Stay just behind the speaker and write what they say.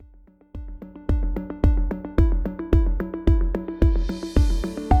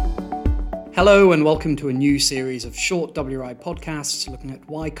Hello and welcome to a new series of short WRI podcasts looking at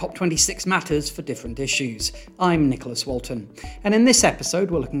why COP26 matters for different issues. I'm Nicholas Walton, and in this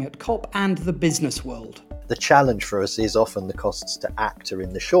episode we're looking at COP and the business world. The challenge for us is often the costs to act are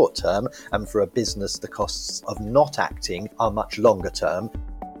in the short term, and for a business the costs of not acting are much longer term.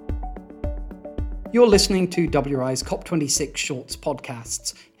 You're listening to WRI's COP26 Shorts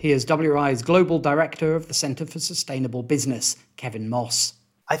podcasts. Here's WRI's Global Director of the Centre for Sustainable Business, Kevin Moss.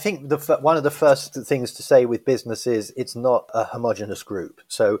 I think one of the first things to say with business is it's not a homogenous group.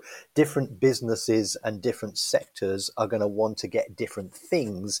 So different businesses and different sectors are going to want to get different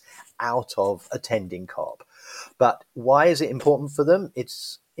things out of attending COP. But why is it important for them?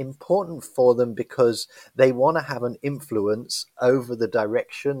 It's important for them because they want to have an influence over the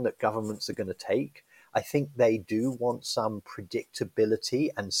direction that governments are going to take. I think they do want some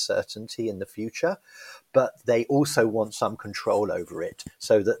predictability and certainty in the future, but they also want some control over it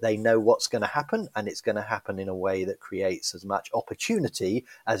so that they know what's going to happen, and it's going to happen in a way that creates as much opportunity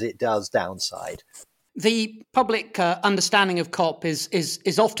as it does downside. The public understanding of COP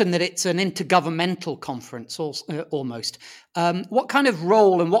is often that it's an intergovernmental conference, almost. What kind of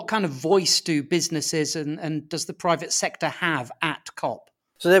role and what kind of voice do businesses and does the private sector have at COP?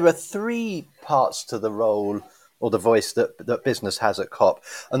 So there are three parts to the role or the voice that business has at COP.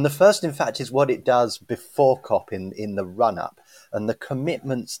 And the first, in fact, is what it does before COP in the run-up, and the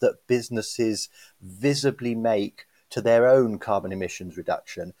commitments that businesses visibly make to their own carbon emissions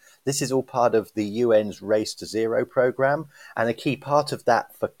reduction. This is all part of the UN's Race to Zero program, and a key part of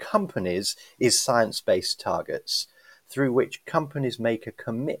that for companies is science-based targets, through which companies make a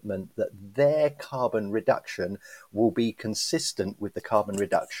commitment that their carbon reduction will be consistent with the carbon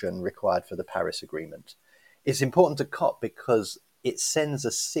reduction required for the Paris Agreement. It's important to COP because it sends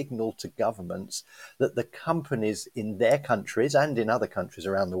a signal to governments that the companies in their countries and in other countries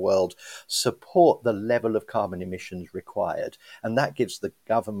around the world support the level of carbon emissions required. And that gives the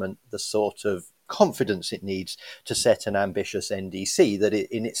government the sort of confidence it needs to set an ambitious NDC that it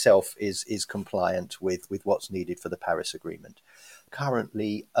in itself is compliant with what's needed for the Paris Agreement.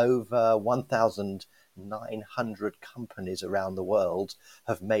 Currently, over 1,900 companies around the world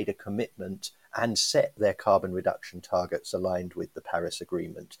have made a commitment and set their carbon reduction targets aligned with the Paris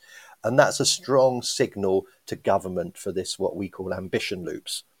Agreement. And that's a strong signal to government for this, what we call ambition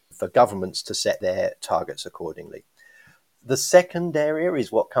loops, for governments to set their targets accordingly. The second area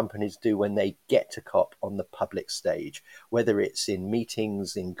is what companies do when they get to COP on the public stage, whether it's in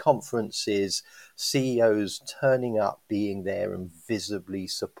meetings, in conferences, CEOs turning up, being there and visibly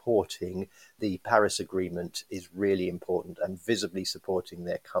supporting the Paris Agreement is really important, and visibly supporting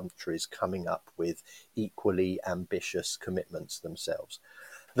their countries coming up with equally ambitious commitments themselves.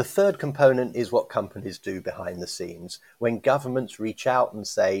 The third component is what companies do behind the scenes. When governments reach out and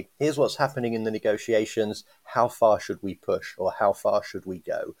say, here's what's happening in the negotiations, how far should we push or how far should we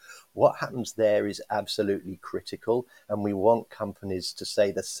go? What happens there is absolutely critical, and we want companies to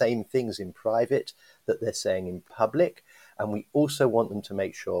say the same things in private that they're saying in public. And we also want them to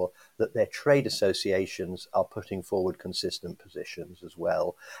make sure that their trade associations are putting forward consistent positions as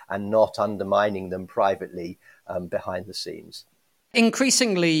well, and not undermining them privately behind the scenes.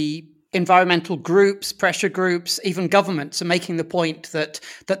 Increasingly, environmental groups, pressure groups, even governments are making the point that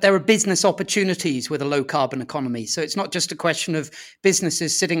there are business opportunities with a low carbon economy. So it's not just a question of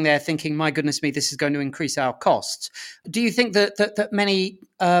businesses sitting there thinking, my goodness me, this is going to increase our costs. Do you think that many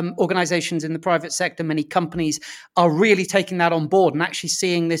organizations in the private sector, many companies are really taking that on board and actually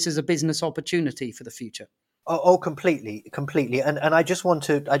seeing this as a business opportunity for the future? Oh, completely. And I just want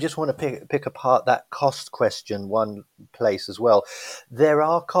to pick apart that cost question one place as well. There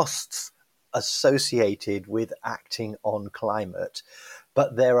are costs associated with acting on climate,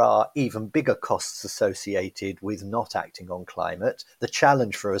 but there are even bigger costs associated with not acting on climate. The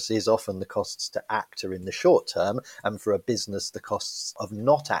challenge for us is often the costs to act are in the short term, and for a business, the costs of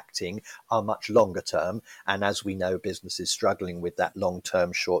not acting are much longer term. And as we know, business is struggling with that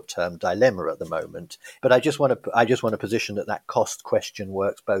long-term, short-term dilemma at the moment. But I just want to position that cost question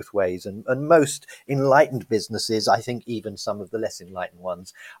works both ways. And most enlightened businesses, I think even some of the less enlightened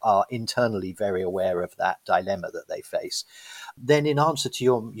ones, are internally very aware of that dilemma that they face. Then in answer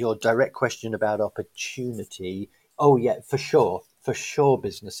to your direct question about opportunity, oh yeah, for sure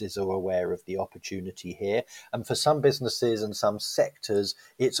businesses are aware of the opportunity here. And for some businesses and some sectors,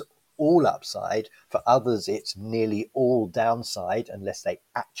 it's all upside. For others, it's nearly all downside unless they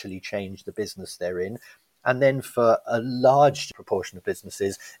actually change the business they're in. And then for a large proportion of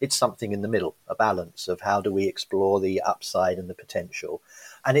businesses, it's something in the middle, a balance of how do we explore the upside and the potential.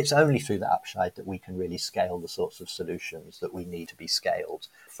 And it's only through that upside that we can really scale the sorts of solutions that we need to be scaled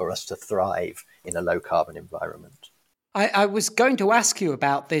for us to thrive in a low carbon environment. I was going to ask you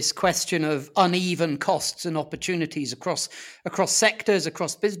about this question of uneven costs and opportunities across sectors,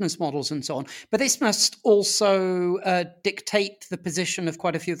 across business models and so on. But this must also dictate the position of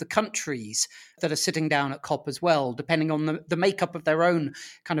quite a few of the countries that are sitting down at COP as well, depending on the makeup of their own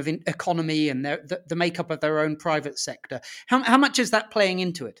kind of economy and the makeup of their own private sector. How much is that playing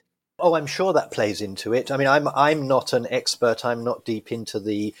into it? Oh, I'm sure that plays into it. I mean, I'm not an expert. I'm not deep into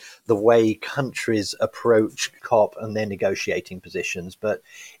the way countries approach COP and their negotiating positions, but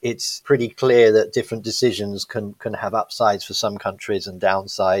it's pretty clear that different decisions can have upsides for some countries and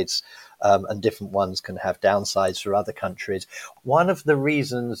downsides, and different ones can have downsides for other countries. One of the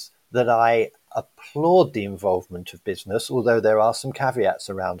reasons that I applaud the involvement of business, although there are some caveats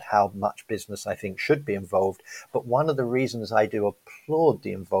around how much business I think should be involved. But one of the reasons I do applaud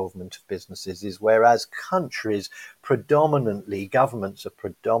the involvement of businesses is whereas countries governments are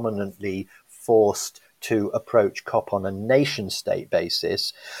predominantly forced to approach COP on a nation state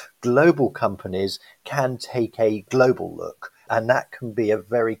basis, global companies can take a global look. And that can be a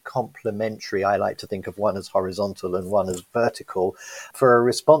very complementary, I like to think of one as horizontal and one as vertical. For a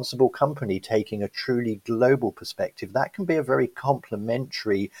responsible company taking a truly global perspective, that can be a very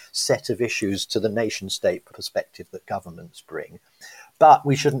complementary set of issues to the nation state perspective that governments bring. But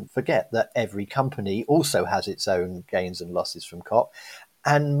we shouldn't forget that every company also has its own gains and losses from COP.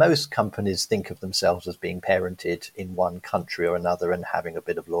 And most companies think of themselves as being parented in one country or another and having a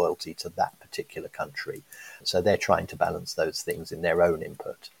bit of loyalty to that particular country. So they're trying to balance those things in their own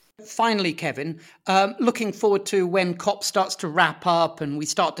input. Finally, Kevin, looking forward to when COP starts to wrap up and we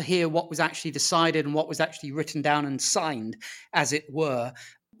start to hear what was actually decided and what was actually written down and signed, as it were.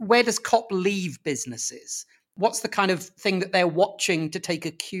 Where does COP leave businesses? What's the kind of thing that they're watching to take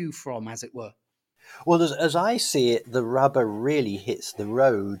a cue from, as it were? Well, as I see it, the rubber really hits the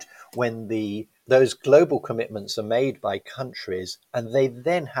road when those global commitments are made by countries and they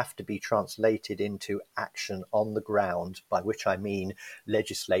then have to be translated into action on the ground, by which I mean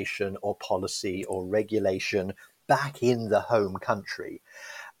legislation or policy or regulation back in the home country.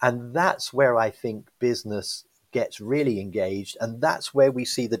 And that's where I think business gets really engaged. And that's where we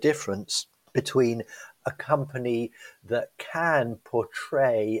see the difference between a company that can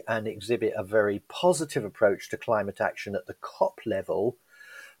portray and exhibit a very positive approach to climate action at the COP level,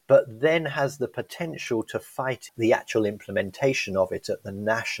 but then has the potential to fight the actual implementation of it at the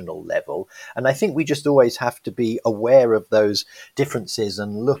national level. And I think we just always have to be aware of those differences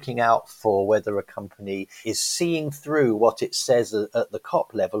and looking out for whether a company is seeing through what it says at the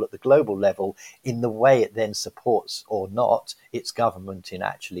COP level, at the global level, in the way it then supports or not its government in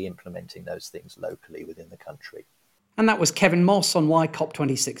actually implementing those things locally within the country. And that was Kevin Moss on why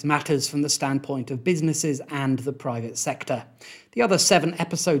COP26 matters from the standpoint of businesses and the private sector. The other 7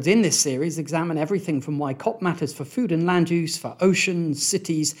 episodes in this series examine everything from why COP matters for food and land use, for oceans,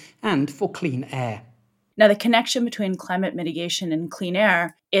 cities, and for clean air. Now, the connection between climate mitigation and clean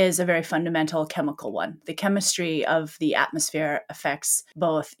air is a very fundamental chemical one. The chemistry of the atmosphere affects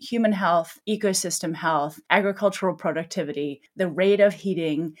both human health, ecosystem health, agricultural productivity, the rate of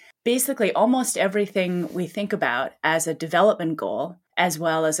heating, basically almost everything we think about as a development goal, as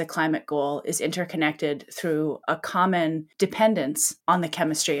well as a climate goal, is interconnected through a common dependence on the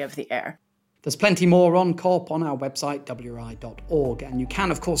chemistry of the air. There's plenty more on COP on our website, wri.org, and you can,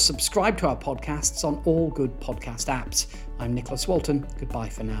 of course, subscribe to our podcasts on all good podcast apps. I'm Nicholas Walton. Goodbye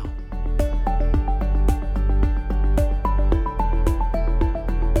for now.